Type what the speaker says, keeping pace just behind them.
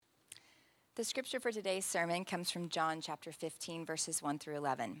The scripture for today's sermon comes from John chapter 15, verses 1 through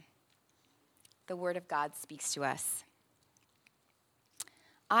 11. The word of God speaks to us.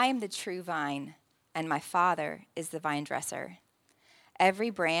 I am the true vine, and my Father is the vine dresser. Every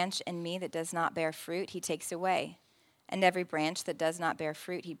branch in me that does not bear fruit, he takes away, and every branch that does not bear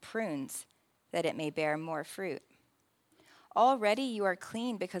fruit, he prunes, that it may bear more fruit. Already you are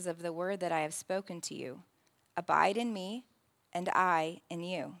clean because of the word that I have spoken to you. Abide in me, and I in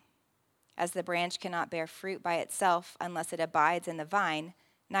you. As the branch cannot bear fruit by itself unless it abides in the vine,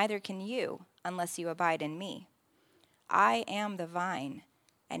 neither can you unless you abide in me. I am the vine,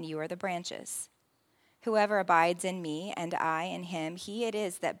 and you are the branches. Whoever abides in me and I in him, he it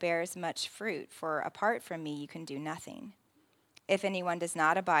is that bears much fruit, for apart from me you can do nothing. If anyone does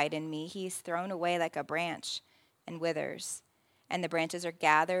not abide in me, he is thrown away like a branch and withers, and the branches are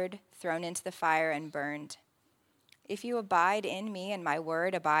gathered, thrown into the fire, and burned. If you abide in me and my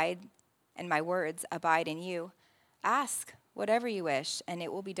words abide in you, ask whatever you wish, and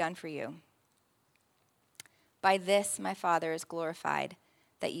it will be done for you. By this my Father is glorified,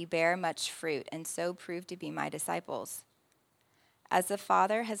 that you bear much fruit, and so prove to be my disciples. As the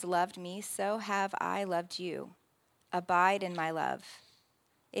Father has loved me, so have I loved you. Abide in my love.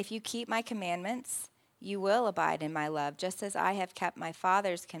 If you keep my commandments, you will abide in my love, just as I have kept my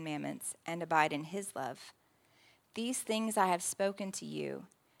Father's commandments and abide in his love. These things I have spoken to you,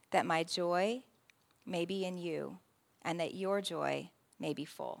 that my joy may be in you, and that your joy may be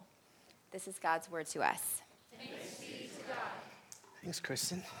full. This is God's word to us. Thanks be to God. Thanks,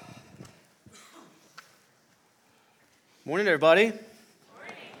 Kristen. Morning, everybody. Morning.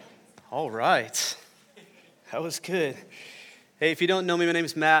 All right. That was good. Hey, if you don't know me, my name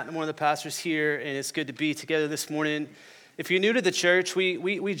is Matt. I'm one of the pastors here, and it's good to be together this morning. If you're new to the church,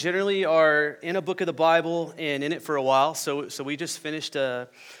 we generally are in a book of the Bible and in it for a while. So we just finished a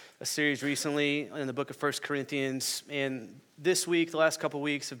series recently in the book of 1 Corinthians, and this week, the last couple of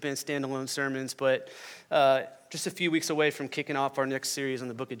weeks have been standalone sermons, but just a few weeks away from kicking off our next series on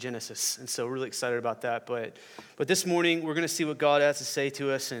the book of Genesis, and so we're really excited about that. But this morning, we're going to see what God has to say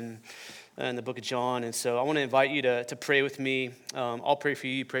to us in the book of John, and so I want to invite you to pray with me. I'll pray for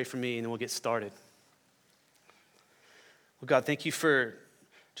you, you pray for me, and then we'll get started. Well, God, thank you for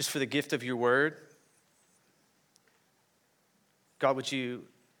the gift of your word. God, would you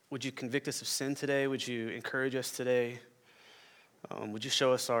convict us of sin today? Would you encourage us today? Would you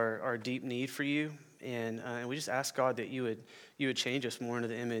show us our deep need for you? And we just ask, God, that you would change us more into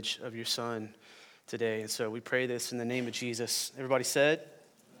the image of your Son today. And so we pray this in the name of Jesus. Everybody said?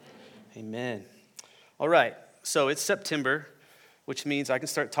 Amen. All right. So it's September, which means I can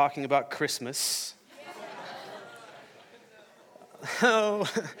start talking about Christmas. Oh,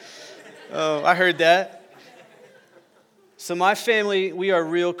 I heard that. So my family, we are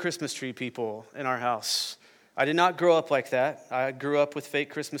real Christmas tree people in our house. I did not grow up like that. I grew up with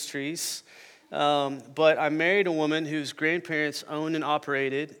fake Christmas trees. But I married a woman whose grandparents owned and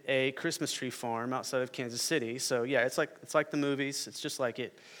operated a Christmas tree farm outside of Kansas City. So yeah, it's like the movies. It's just like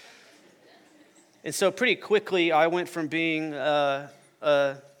it. And so pretty quickly, I went from being a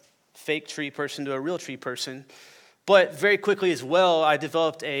fake tree person to a real tree person. But very quickly as well, I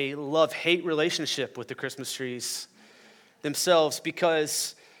developed a love-hate relationship with the Christmas trees themselves,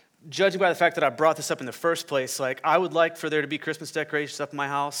 because judging by the fact that I brought this up in the first place, like I would like for there to be Christmas decorations up in my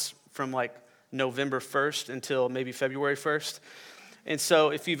house from like November 1st until maybe February 1st. And so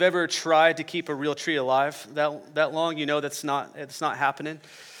if you've ever tried to keep a real tree alive that long, you know it's not happening.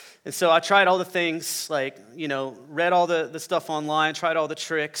 And so I tried all the things, like, read all the stuff online, tried all the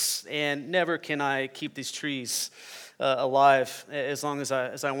tricks, and never can I keep these trees alive as long as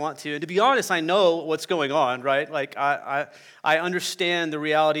I want to. And to be honest, I know what's going on, right? Like I understand the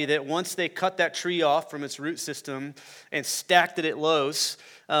reality that once they cut that tree off from its root system and stacked it at Lowe's,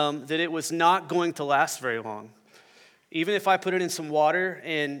 that it was not going to last very long. Even if I put it in some water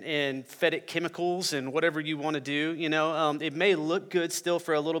and fed it chemicals and whatever you want to do, it may look good still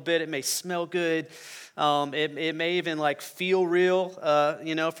for a little bit. It may smell good. It may even like feel real,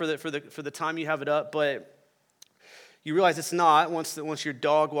 for the time you have it up. But you realize it's not once your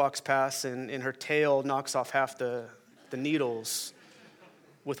dog walks past and her tail knocks off half the needles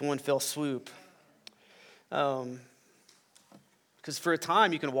with one fell swoop. Because for a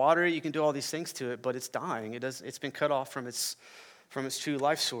time you can water it, you can do all these things to it, but it's dying. It's been cut off from its true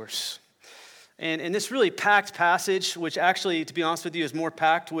life source. And this really packed passage, which actually, to be honest with you, is more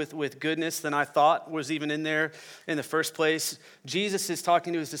packed with goodness than I thought was even in there in the first place. Jesus is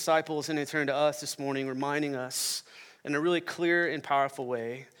talking to his disciples and in turn to us this morning, reminding us in a really clear and powerful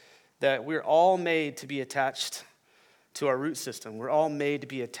way that we're all made to be attached to our root system. We're all made to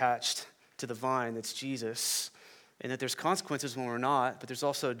be attached to the vine that's Jesus, and that there's consequences when we're not, but there's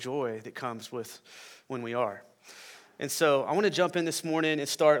also joy that comes with when we are. And so I want to jump in this morning and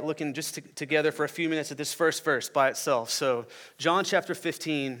start looking just together for a few minutes at this first verse by itself. So John chapter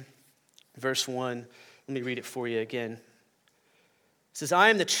 15, verse 1, let me read it for you again. It says, I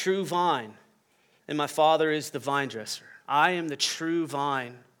am the true vine, and my Father is the vine dresser. I am the true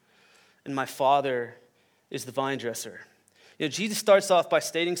vine, and my Father is the vine dresser. You know, Jesus starts off by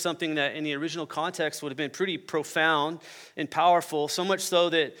stating something that in the original context would have been pretty profound and powerful, so much so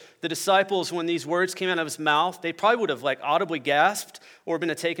that the disciples, when these words came out of his mouth, they probably would have audibly gasped or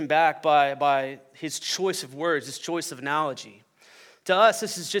been taken back by his choice of words, his choice of analogy. To us,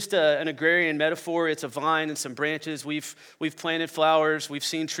 this is just an agrarian metaphor. It's a vine and some branches. We've planted flowers. We've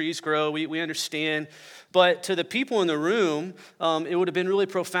seen trees grow. We understand. But to the people in the room, it would have been really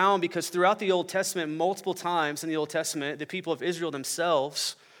profound because throughout the Old Testament, multiple times in the Old Testament, the people of Israel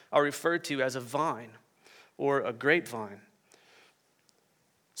themselves are referred to as a vine or a grapevine.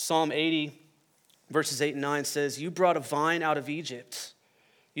 Psalm 80, verses 8 and 9 says, You brought a vine out of Egypt.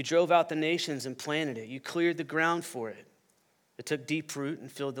 You drove out the nations and planted it. You cleared the ground for it. It took deep root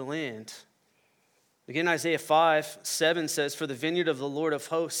and filled the land. Again, Isaiah 5:7 says, For the vineyard of the Lord of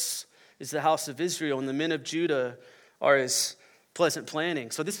hosts is the house of Israel, and the men of Judah are his pleasant planting.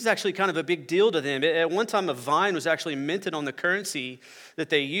 So this is actually kind of a big deal to them. At one time, a vine was actually minted on the currency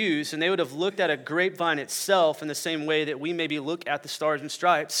that they used, and they would have looked at a grapevine itself in the same way that we maybe look at the stars and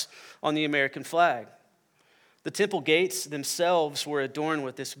stripes on the American flag. The temple gates themselves were adorned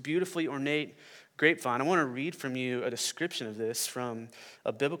with this beautifully ornate grapevine. I want to read from you a description of this from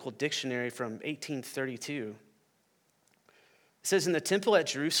a biblical dictionary from 1832. It says, In the temple at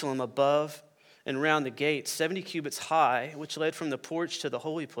Jerusalem above and around the gate, 70 cubits high, which led from the porch to the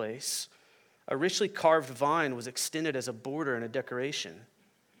holy place, a richly carved vine was extended as a border and a decoration.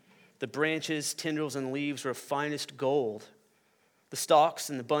 The branches, tendrils, and leaves were of finest gold. The stalks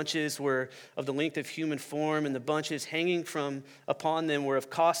and the bunches were of the length of human form, and the bunches hanging from upon them were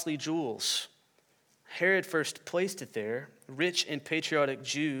of costly jewels. Herod first placed it there. Rich and patriotic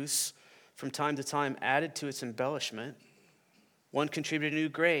Jews from time to time added to its embellishment. One contributed a new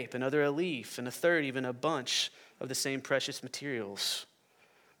grape, another a leaf, and a third even a bunch of the same precious materials.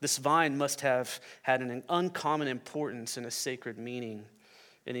 This vine must have had an uncommon importance and a sacred meaning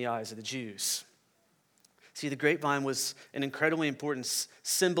in the eyes of the Jews. See, the grapevine was an incredibly important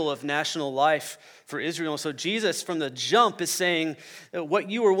symbol of national life for Israel. And so Jesus, from the jump, is saying that what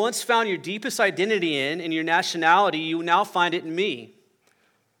you were once found your deepest identity in your nationality, you now find it in me.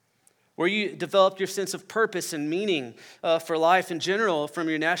 Where you developed your sense of purpose and meaning for life in general from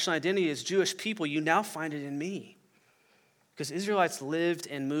your national identity as Jewish people, you now find it in me. Because Israelites lived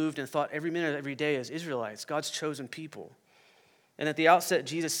and moved and thought every minute of every day as Israelites, God's chosen people. And at the outset,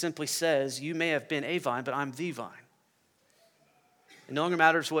 Jesus simply says, you may have been a vine, but I'm the vine. It no longer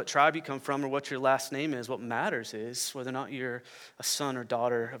matters what tribe you come from or what your last name is. What matters is whether or not you're a son or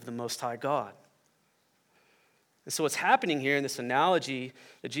daughter of the Most High God. And so what's happening here in this analogy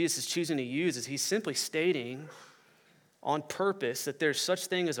that Jesus is choosing to use is he's simply stating on purpose that there's such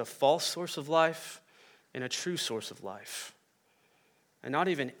thing as a false source of life and a true source of life. And not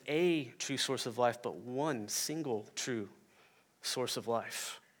even a true source of life, but one single true source of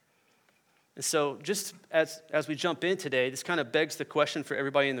life. And so just as we jump in today, this kind of begs the question for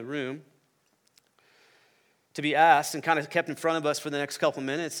everybody in the room to be asked and kind of kept in front of us for the next couple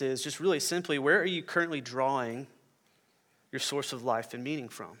minutes is just really simply, where are you currently drawing your source of life and meaning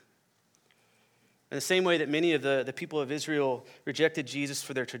from? In the same way that many of the people of Israel rejected Jesus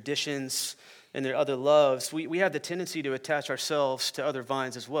for their traditions and their other loves, we have the tendency to attach ourselves to other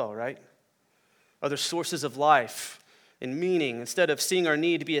vines as well, right? Other sources of life and meaning, instead of seeing our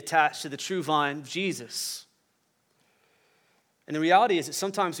need to be attached to the true vine of Jesus. And the reality is that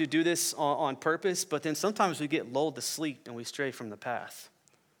sometimes we do this on purpose, but then sometimes we get lulled to sleep and we stray from the path.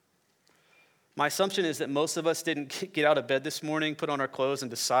 My assumption is that most of us didn't get out of bed this morning, put on our clothes, and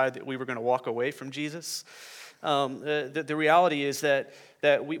decide that we were going to walk away from Jesus. The reality is that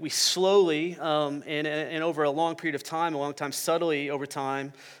we slowly, and over a long period of time, a long time subtly over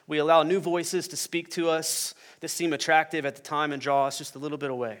time, we allow new voices to speak to us that seem attractive at the time and draw us just a little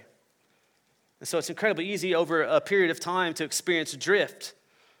bit away. And so it's incredibly easy over a period of time to experience drift.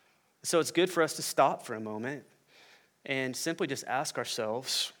 So it's good for us to stop for a moment and simply just ask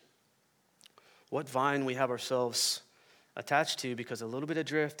ourselves what vine we have ourselves attached to, because a little bit of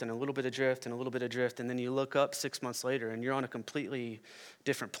drift and a little bit of drift and a little bit of drift, and then you look up 6 months later and you're on a completely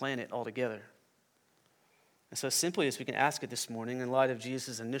different planet altogether. And so simply as we can ask it this morning, in light of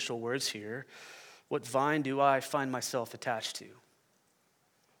Jesus' initial words here, what vine do I find myself attached to?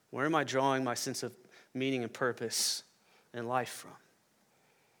 Where am I drawing my sense of meaning and purpose in life from?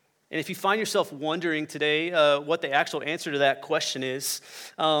 And if you find yourself wondering today what the actual answer to that question is,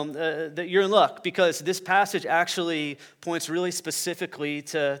 that you're in luck, because this passage actually points really specifically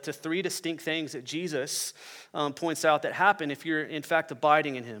to three distinct things that Jesus points out that happen if you're in fact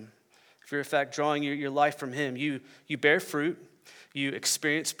abiding in him, if you're in fact drawing your life from him. You bear fruit, you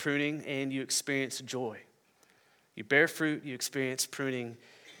experience pruning, and you experience joy. You bear fruit, you experience pruning,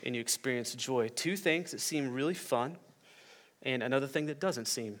 and you experience joy. Two things that seem really fun, and another thing that doesn't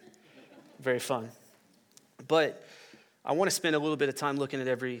seem very fun. But I want to spend a little bit of time looking at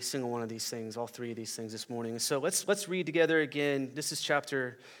every single one of these things, all three of these things this morning. So let's read together again. This is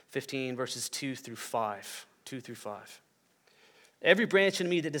chapter 15, verses 2 through 5. 2 through 5. Every branch in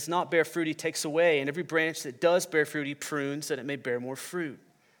me that does not bear fruit, he takes away, and every branch that does bear fruit, he prunes, that it may bear more fruit.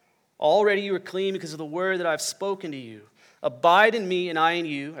 Already you are clean because of the word that I have spoken to you. Abide in me, and I in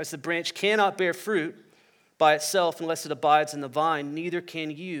you, as the branch cannot bear fruit by itself unless it abides in the vine, neither can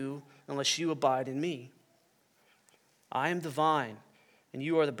you unless you abide in me. I am the vine, and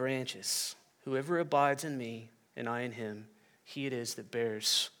you are the branches. Whoever abides in me, and I in him, he it is that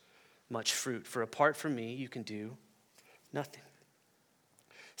bears much fruit. For apart from me, you can do nothing.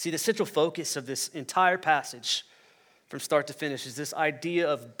 See, the central focus of this entire passage from start to finish is this idea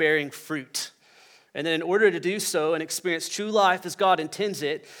of bearing fruit. And then in order to do so and experience true life as God intends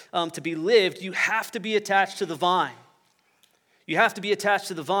it to be lived, you have to be attached to the vine. You have to be attached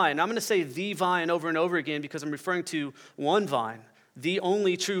to the vine. I'm going to say the vine over and over again because I'm referring to one vine, the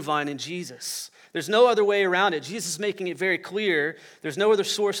only true vine in Jesus. There's no other way around it. Jesus is making it very clear. There's no other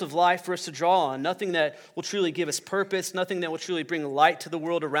source of life for us to draw on, nothing that will truly give us purpose, nothing that will truly bring light to the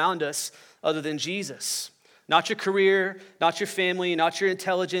world around us other than Jesus. Not your career, not your family, not your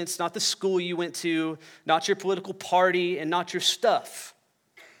intelligence, not the school you went to, not your political party, and not your stuff.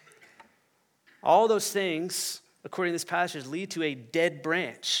 All those things, according to this passage, lead to a dead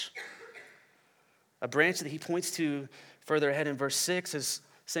branch. A branch that he points to further ahead in verse 6 is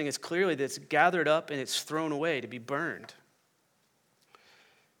saying it's clearly that it's gathered up and it's thrown away to be burned.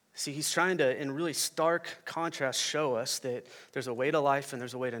 See, he's trying to, in really stark contrast, show us that there's a way to life and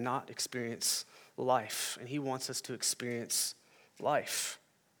there's a way to not experience life. And he wants us to experience life.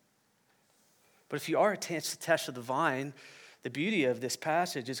 But if you are attached to the vine, the beauty of this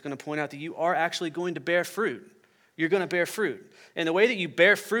passage is going to point out that you are actually going to bear fruit. You're going to bear fruit. And the way that you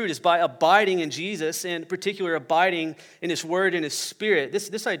bear fruit is by abiding in Jesus, and in particular abiding in his word and his spirit.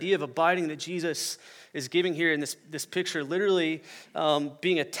 This idea of abiding that Jesus is giving here in this picture, literally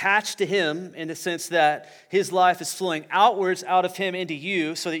being attached to him in the sense that his life is flowing outwards out of him into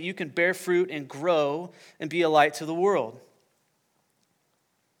you so that you can bear fruit and grow and be a light to the world.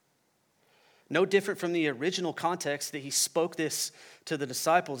 No different from the original context that he spoke this to the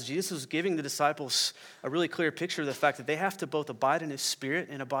disciples. Jesus was giving the disciples a really clear picture of the fact that they have to both abide in his spirit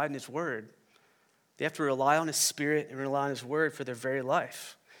and abide in his word. They have to rely on his spirit and rely on his word for their very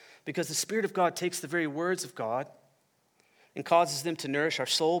life. Because the Spirit of God takes the very words of God and causes them to nourish our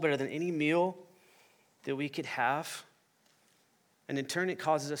soul better than any meal that we could have. And in turn, it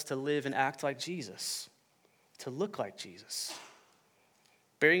causes us to live and act like Jesus, to look like Jesus.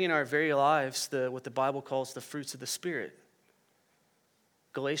 Bearing in our very lives what the Bible calls the fruits of the Spirit.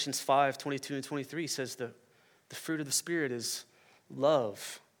 Galatians 5:22 and 23 says the fruit of the Spirit is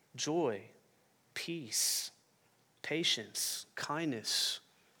love, joy, peace, patience, kindness,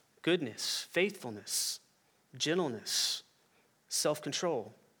 goodness, faithfulness, gentleness,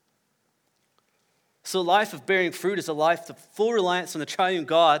 self-control. So a life of bearing fruit is a life of full reliance on the triune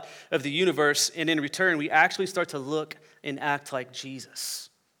God of the universe, and in return, we actually start to look and act like Jesus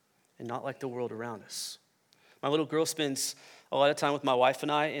and not like the world around us. My little girl spends a lot of time with my wife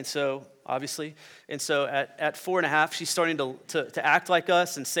and I, and so, obviously, at 4.5, she's starting to act like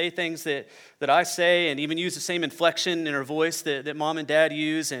us and say things that I say, and even use the same inflection in her voice that mom and dad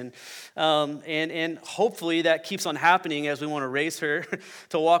use, and hopefully that keeps on happening as we want to raise her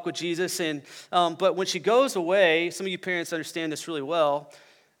to walk with Jesus. But when she goes away, some of you parents understand this really well.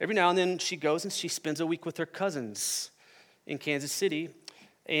 Every now and then she goes and she spends a week with her cousins in Kansas City.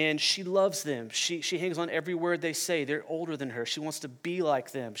 And she loves them. She hangs on every word they say. They're older than her. She wants to be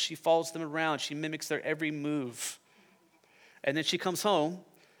like them. She follows them around. She mimics their every move. And then she comes home,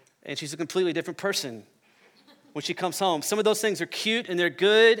 and she's a completely different person when she comes home. Some of those things are cute, and they're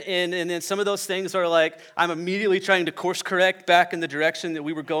good, and then some of those things are like, I'm immediately trying to course correct back in the direction that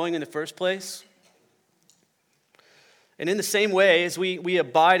we were going in the first place. And in the same way, as we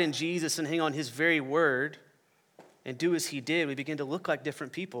abide in Jesus and hang on his very word, and do as he did, we begin to look like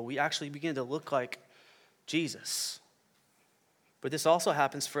different people. We actually begin to look like Jesus. But this also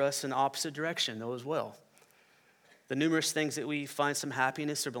happens for us in the opposite direction, though, as well. The numerous things that we find some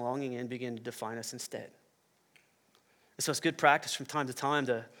happiness or belonging in begin to define us instead. And so it's good practice from time to time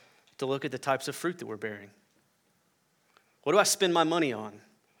to look at the types of fruit that we're bearing. What do I spend my money on?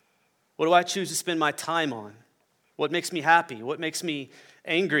 What do I choose to spend my time on? What makes me happy? What makes me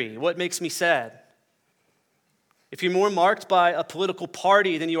angry? What makes me sad? If you're more marked by a political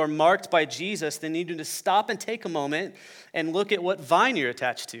party than you are marked by Jesus, then you need to stop and take a moment and look at what vine you're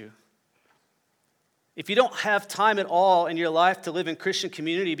attached to. If you don't have time at all in your life to live in Christian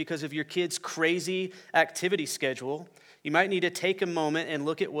community because of your kid's crazy activity schedule, you might need to take a moment and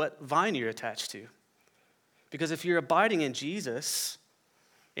look at what vine you're attached to. Because if you're abiding in Jesus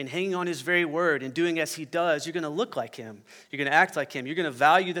and hanging on his very word and doing as he does, you're going to look like him. You're going to act like him. You're going to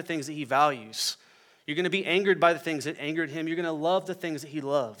value the things that he values. You're going to be angered by the things that angered him. You're going to love the things that he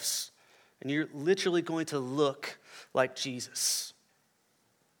loves. And you're literally going to look like Jesus.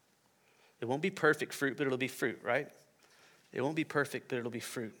 It won't be perfect fruit, but it'll be fruit, right? It won't be perfect, but it'll be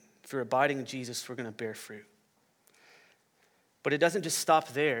fruit. If we're abiding in Jesus, we're going to bear fruit. But it doesn't just stop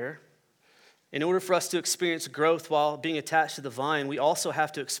there. In order for us to experience growth while being attached to the vine, we also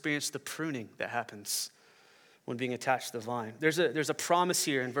have to experience the pruning that happens when being attached to the vine. There's a promise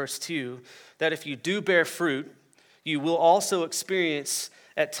here in verse 2 that if you do bear fruit, you will also experience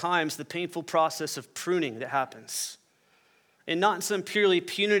at times the painful process of pruning that happens. And not in some purely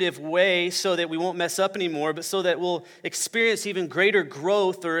punitive way so that we won't mess up anymore, but so that we'll experience even greater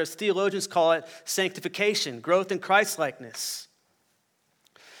growth, or as theologians call it, sanctification, growth in Christ-likeness.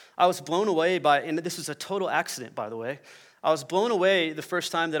 I was blown away by, and this was a total accident, by the way, I was blown away the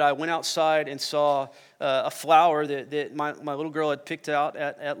first time that I went outside and saw a flower that my little girl had picked out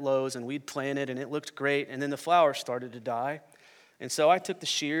at Lowe's, and we'd planted, and it looked great, and then the flower started to die. And so I took the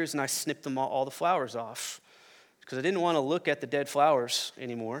shears and I snipped all the flowers off because I didn't want to look at the dead flowers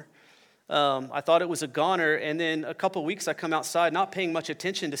anymore. I thought it was a goner, and then a couple of weeks I come outside not paying much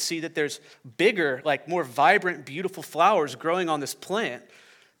attention to see that there's bigger, like more vibrant, beautiful flowers growing on this plant,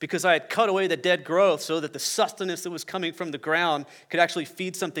 because I had cut away the dead growth so that the sustenance that was coming from the ground could actually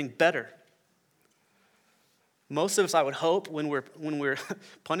feed something better. Most of us, I would hope, when we're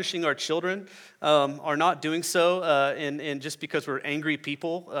punishing our children, are not doing so and just because we're angry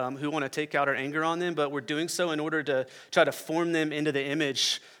people who want to take out our anger on them, but we're doing so in order to try to form them into the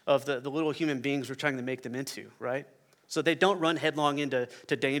image of the little human beings we're trying to make them into, right? So they don't run headlong into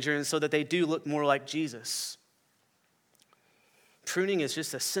danger, and so that they do look more like Jesus. Pruning is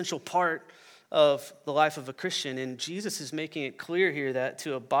just an essential part of the life of a Christian, and Jesus is making it clear here that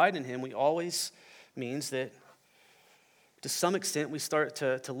to abide in him, we always means that to some extent we start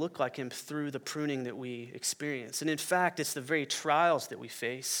to look like him through the pruning that we experience. And in fact, it's the very trials that we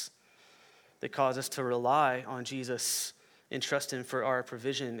face that cause us to rely on Jesus and trust him for our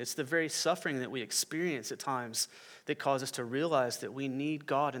provision. It's the very suffering that we experience at times that cause us to realize that we need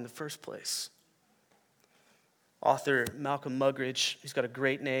God in the first place. Author Malcolm Muggeridge, he's got a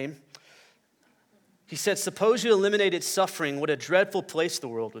great name. He said, "Suppose you eliminated suffering, what a dreadful place the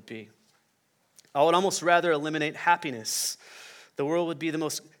world would be. I would almost rather eliminate happiness. The world would be the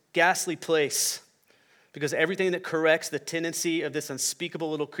most ghastly place because everything that corrects the tendency of this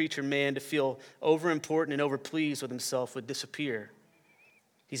unspeakable little creature man to feel overimportant and overpleased with himself would disappear.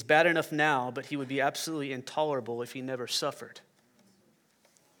 He's bad enough now, but he would be absolutely intolerable if he never suffered."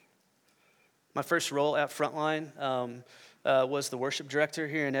 My first role at Frontline was the worship director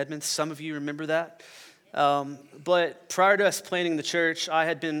here in Edmonds. Some of you remember that. But prior to us planning the church, I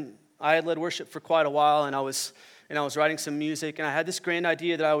had led worship for quite a while, and I was writing some music, and I had this grand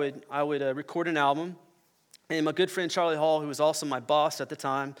idea that I would record an album. And my good friend Charlie Hall, who was also my boss at the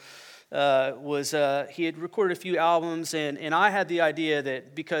time, he had recorded a few albums, and I had the idea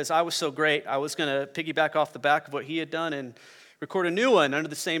that because I was so great, I was going to piggyback off the back of what he had done and record a new one under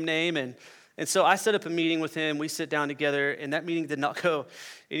the same name. And so I set up a meeting with him. We sit down together, and that meeting did not go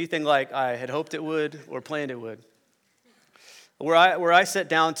anything like I had hoped it would or planned it would. Where I sat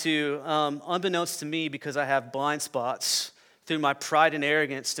down to, unbeknownst to me, because I have blind spots, through my pride and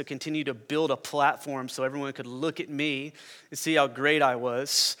arrogance to continue to build a platform so everyone could look at me and see how great I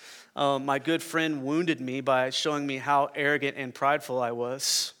was. My good friend wounded me by showing me how arrogant and prideful I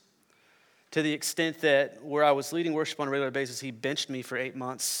was, to the extent that where I was leading worship on a regular basis, he benched me for 8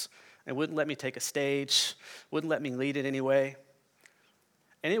 months and wouldn't let me take a stage, wouldn't let me lead it anyway.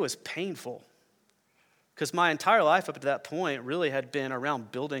 And it was painful because my entire life up to that point really had been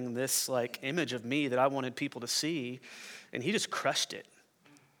around building this image of me that I wanted people to see, and he just crushed it.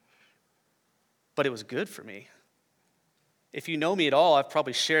 But it was good for me if you know me at all, I've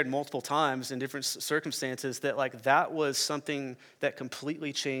probably shared multiple times in different circumstances that like that was something that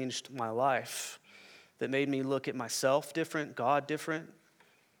completely changed my life, that made me look at myself different, God different,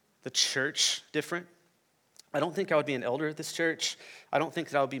 the church different. I don't think I would be an elder at this church. I don't think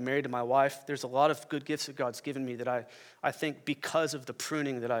that I would be married to my wife. There's a lot of good gifts that God's given me that I think because of the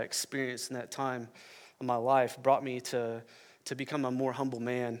pruning that I experienced in that time of my life brought me to become a more humble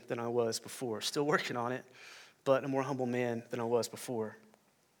man than I was before. Still working on it, but a more humble man than I was before.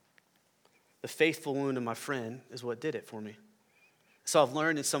 The faithful wound of my friend is what did it for me. So I've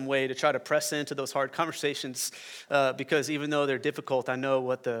learned in some way to try to press into those hard conversations because even though they're difficult, I know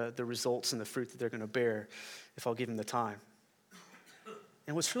what the results and the fruit that they're going to bear if I'll give them the time.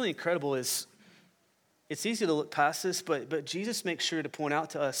 And what's really incredible is it's easy to look past this, but Jesus makes sure to point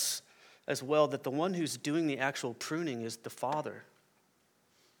out to us as well that the one who's doing the actual pruning is the Father,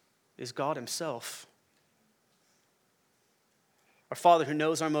 is God himself. Our Father who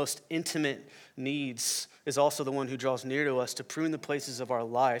knows our most intimate needs is also the one who draws near to us to prune the places of our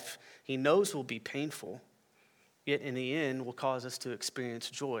life he knows will be painful, yet in the end will cause us to experience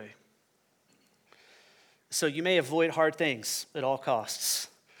joy. So you may avoid hard things at all costs.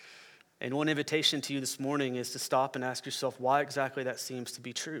 And one invitation to you this morning is to stop and ask yourself why exactly that seems to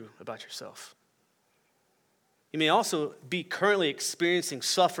be true about yourself. You may also be currently experiencing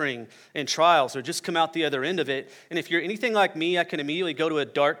suffering and trials or just come out the other end of it. And if you're anything like me, I can immediately go to a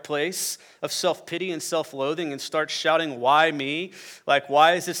dark place of self-pity and self-loathing and start shouting, why me? Like,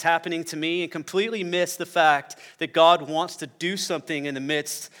 why is this happening to me? And completely miss the fact that God wants to do something in the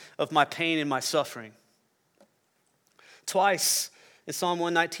midst of my pain and my suffering. Twice in Psalm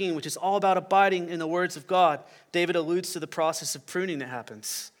 119, which is all about abiding in the words of God, David alludes to the process of pruning that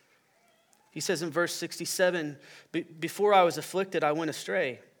happens. He says in verse 67, before I was afflicted, I went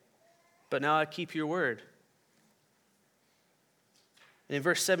astray, but now I keep your word. And in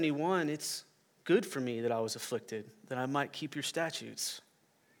verse 71, it's good for me that I was afflicted, that I might keep your statutes.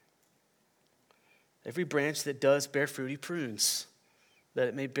 Every branch that does bear fruit, he prunes, that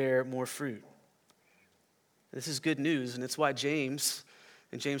it may bear more fruit. This is good news, and it's why James,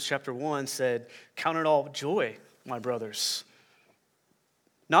 in James chapter 1, said, count it all joy, my brothers.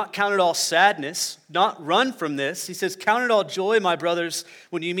 Not count it all sadness, not run from this. He says, count it all joy, my brothers,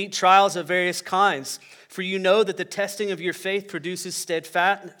 when you meet trials of various kinds. For you know that the testing of your faith produces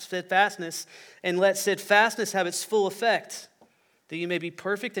steadfastness, and let steadfastness have its full effect, that you may be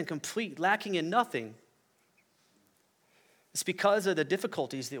perfect and complete, lacking in nothing. It's because of the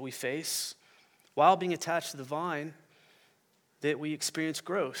difficulties that we face while being attached to the vine that we experience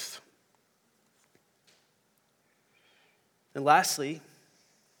growth. And lastly,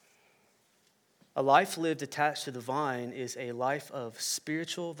 a life lived attached to the vine is a life of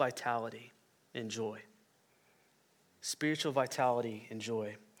spiritual vitality and joy. Spiritual vitality and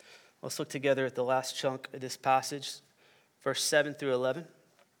joy. Let's look together at the last chunk of this passage, verse 7 through 11.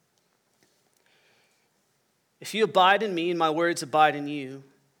 If you abide in me and my words abide in you,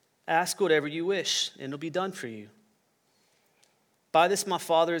 ask whatever you wish, and it'll be done for you. By this my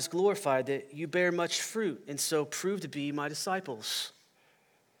Father is glorified, that you bear much fruit, and so prove to be my disciples.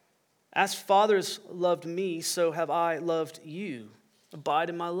 As fathers loved me, so have I loved you. Abide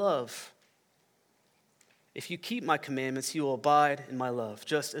in my love. If you keep my commandments, you will abide in my love,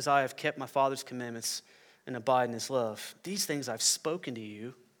 just as I have kept my Father's commandments and abide in his love. These things I've spoken to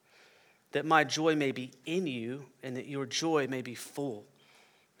you, that my joy may be in you, and that your joy may be full.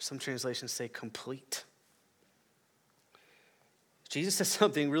 Some translations say complete. Jesus says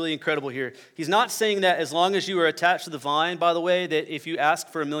something really incredible here. He's not saying that as long as you are attached to the vine, by the way, that if you ask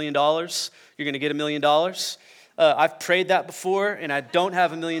for $1 million, you're going to get $1 million. I've prayed that before, and I don't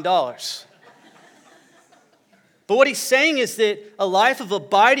have $1 million. But what he's saying is that a life of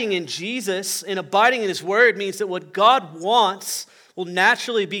abiding in Jesus and abiding in his word means that what God wants will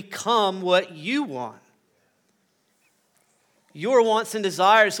naturally become what you want. Your wants and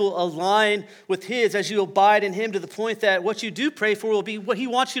desires will align with his as you abide in him, to the point that what you do pray for will be what he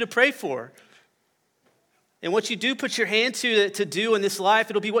wants you to pray for. And what you do put your hand to do in this life,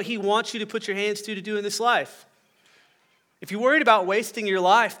 it'll be what he wants you to put your hands to do in this life. If you're worried about wasting your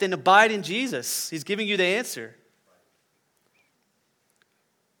life, then abide in Jesus. He's giving you the answer.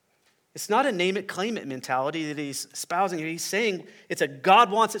 It's not a name it, claim it mentality that he's espousing here. He's saying it's a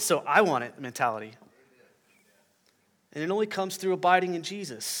God wants it, so I want it mentality. And it only comes through abiding in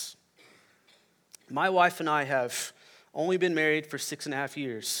Jesus. My wife and I have only been married for 6.5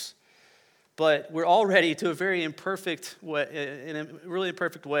 years, but we're already, to a very imperfect way, in a really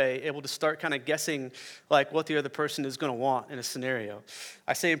imperfect way, able to start kind of guessing like what the other person is going to want in a scenario.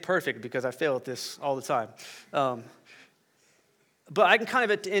 I say imperfect because I fail at this all the time. But I can kind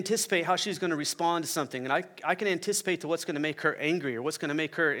of anticipate how she's going to respond to something, and I can anticipate to what's going to make her angry or what's going to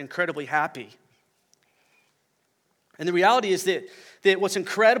make her incredibly happy. And the reality is that what's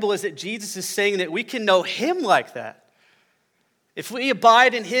incredible is that Jesus is saying that we can know him like that. If we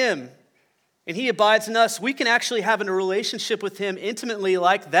abide in him and he abides in us, we can actually have a relationship with him intimately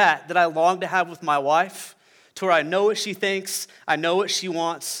like that I long to have with my wife, to where I know what she thinks, I know what she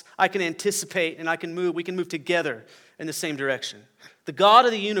wants, I can anticipate, and we can move together in the same direction. The God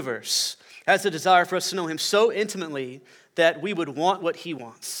of the universe has a desire for us to know him so intimately that we would want what he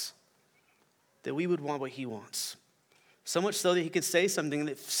wants. That we would want what he wants. So much so that he can say something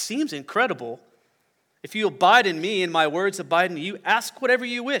that seems incredible. If you abide in me and my words abide in you, ask whatever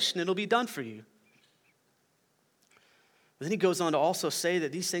you wish and it'll be done for you. But then he goes on to also say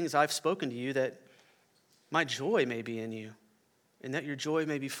that these things I've spoken to you, that my joy may be in you and that your joy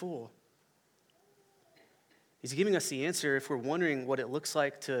may be full. He's giving us the answer if we're wondering what it looks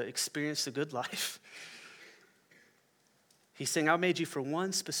like to experience the good life. He's saying, I made you for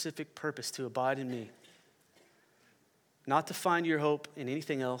one specific purpose, to abide in me. Not to find your hope in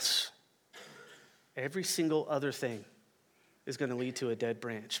anything else. Every single other thing is going to lead to a dead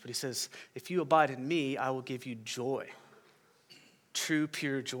branch. But he says, if you abide in me, I will give you joy. True,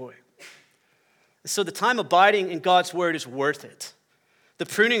 pure joy. So the time abiding in God's word is worth it. The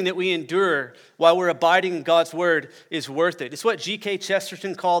pruning that we endure while we're abiding in God's word is worth it. It's what G.K.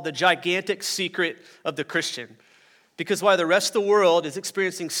 Chesterton called the gigantic secret of the Christian. Because while the rest of the world is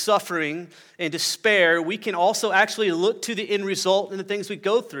experiencing suffering and despair, we can also actually look to the end result in the things we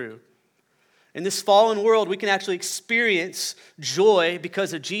go through. In this fallen world, we can actually experience joy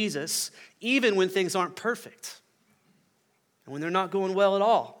because of Jesus, even when things aren't perfect and when they're not going well at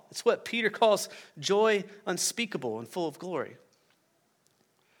all. It's what Peter calls joy unspeakable and full of glory.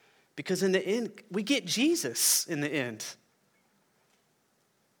 Because in the end, we get Jesus in the end.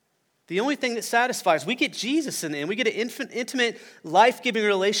 The only thing that satisfies, we get Jesus in the end. We get an intimate, life-giving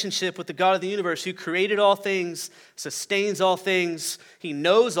relationship with the God of the universe who created all things, sustains all things, he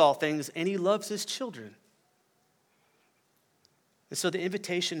knows all things, and he loves his children. And so the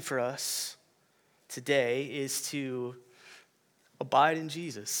invitation for us today is to abide in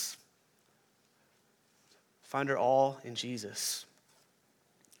Jesus. Find our all in Jesus.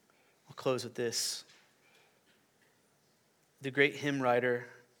 I'll close with this. The great hymn writer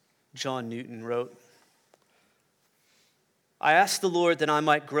John Newton wrote, I asked the Lord that I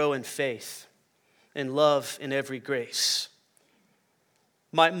might grow in faith and love in every grace,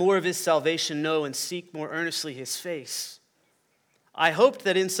 might more of his salvation know and seek more earnestly his face. I hoped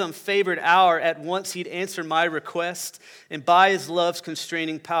that in some favored hour at once he'd answer my request and by his love's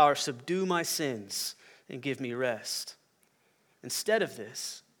constraining power subdue my sins and give me rest. Instead of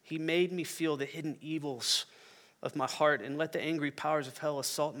this, he made me feel the hidden evils of my heart and let the angry powers of hell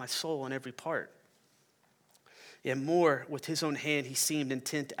assault my soul in every part. Yet more, with his own hand, he seemed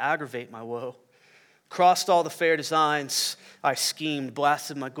intent to aggravate my woe. Crossed all the fair designs, I schemed,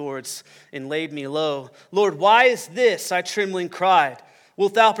 blasted my gourds, and laid me low. Lord, why is this? I trembling cried.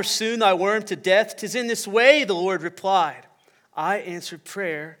 Wilt thou pursue thy worm to death? 'Tis in this way, the Lord replied. I answered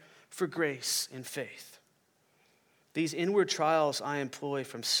prayer for grace and faith. These inward trials I employ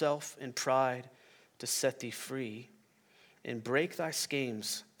from self and pride to set thee free and break thy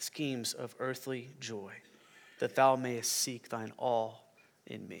schemes of earthly joy, that thou mayest seek thine all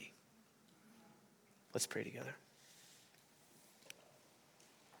in me. Let's pray together.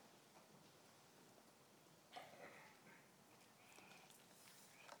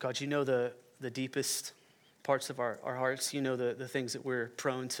 God, you know the deepest parts of our hearts. You know the things that we're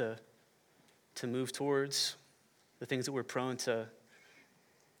prone to move towards, the things that we're prone to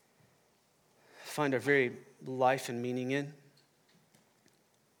find our very life and meaning in.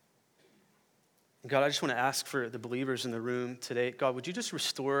 God, I just want to ask for the believers in the room today. God, would you just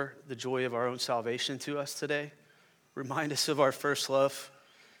restore the joy of our own salvation to us today? Remind us of our first love.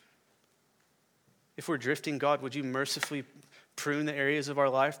 If we're drifting, God, would you mercifully prune the areas of our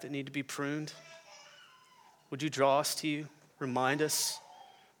life that need to be pruned? Would you draw us to you? Remind us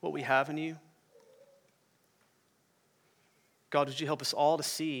what we have in you? God, would you help us all to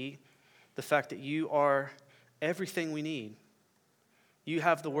see the fact that you are everything we need? You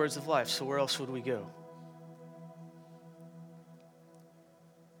have the words of life, so where else would we go?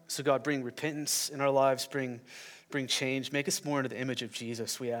 So God, bring repentance in our lives, bring change. Make us more into the image of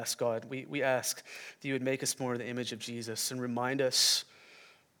Jesus, we ask, God. We ask that you would make us more into the image of Jesus and remind us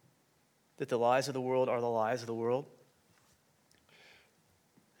that the lies of the world are the lies of the world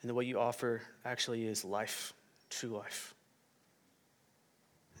and that what you offer actually is life, true life.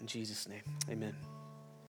 In Jesus' name, amen.